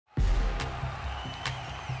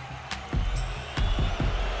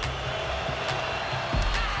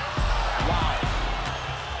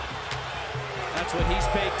That's what he's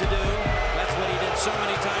paid to do. That's what he did so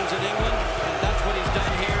many times in England, and that's what he's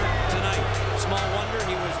done here tonight. Small wonder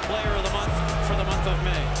he was player of the month for the month of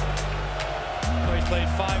May. So he's played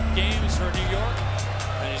 5 games for New York,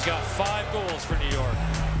 and he's got 5 goals for New York.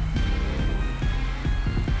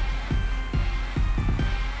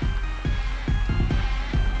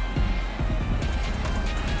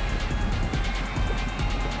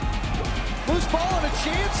 Loose ball and a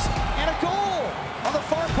chance and a goal on the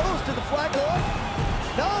far post. Did the flag go up?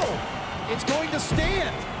 No, it's going to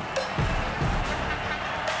stand.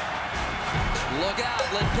 Look out,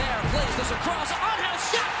 Leclerc plays this across. Angel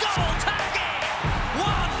shot, goal, tagging!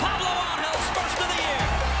 Juan Pablo Angel's first of the year.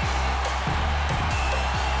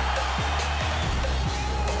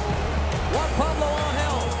 Juan Pablo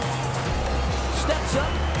Angel steps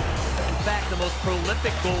up. In fact, the most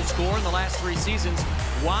prolific goal scorer in the last 3 seasons.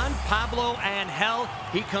 Juan Pablo Angel,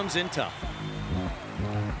 he comes in tough.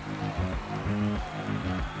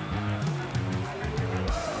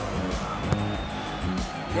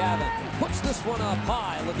 Gavin puts this one up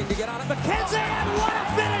high, looking to get on it. McKenzie, and what a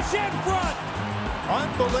finish in front!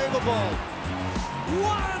 Unbelievable.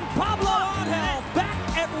 Juan Pablo Angel back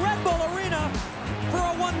at Red Bull Arena for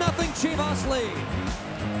a 1-0 Chivas lead.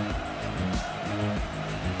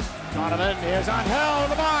 Donovan, here's Angel in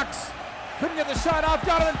the box. Couldn't get the shot off.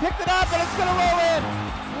 Donovan picked it up, and it's going to roll in.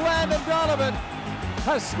 Landon Donovan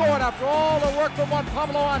has scored after all the work from Juan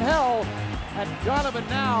Pablo Angel. And Donovan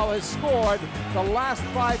now has scored the last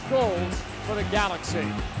 5 goals for the Galaxy.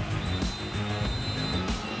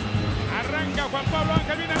 Arranca Juan Pablo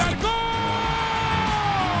Angel, viene el arco.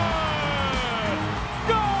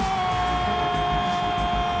 ¡Gol!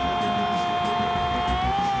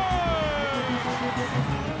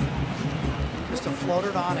 Just a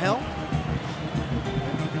floater to Angel.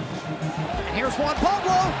 And here's Juan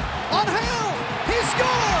Pablo. Angel! He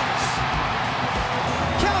scores!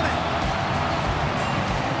 Count it!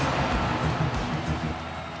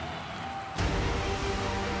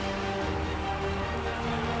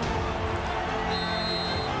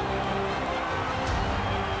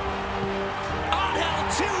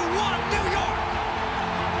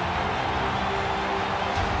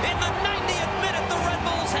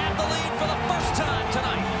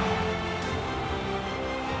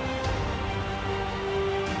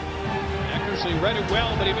 He read it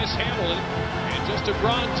well, but he mishandled it. And just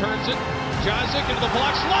Braun turns it. Jozic into the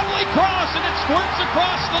blocks. Lovely cross, and it squirts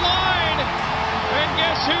across the line. And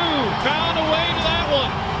guess who? Found a way to that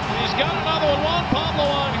one. And he's got another one. Juan Pablo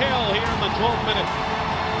Angel here in the 12th minute.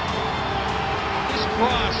 This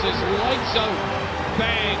cross is lights out.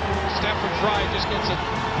 Bang. Stefan Fry just gets a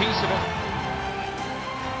piece of it.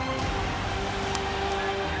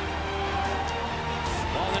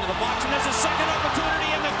 Ball into the box, and there's a second opportunity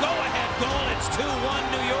and the go-ahead goal. It's 2-1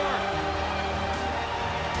 New York.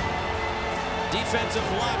 Defensive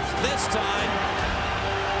lapse this time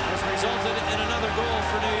has resulted in another goal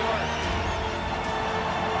for New York.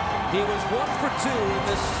 He was 1 for 2 in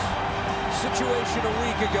this situation a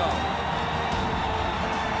week ago.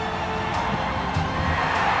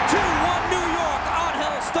 2-1 New York.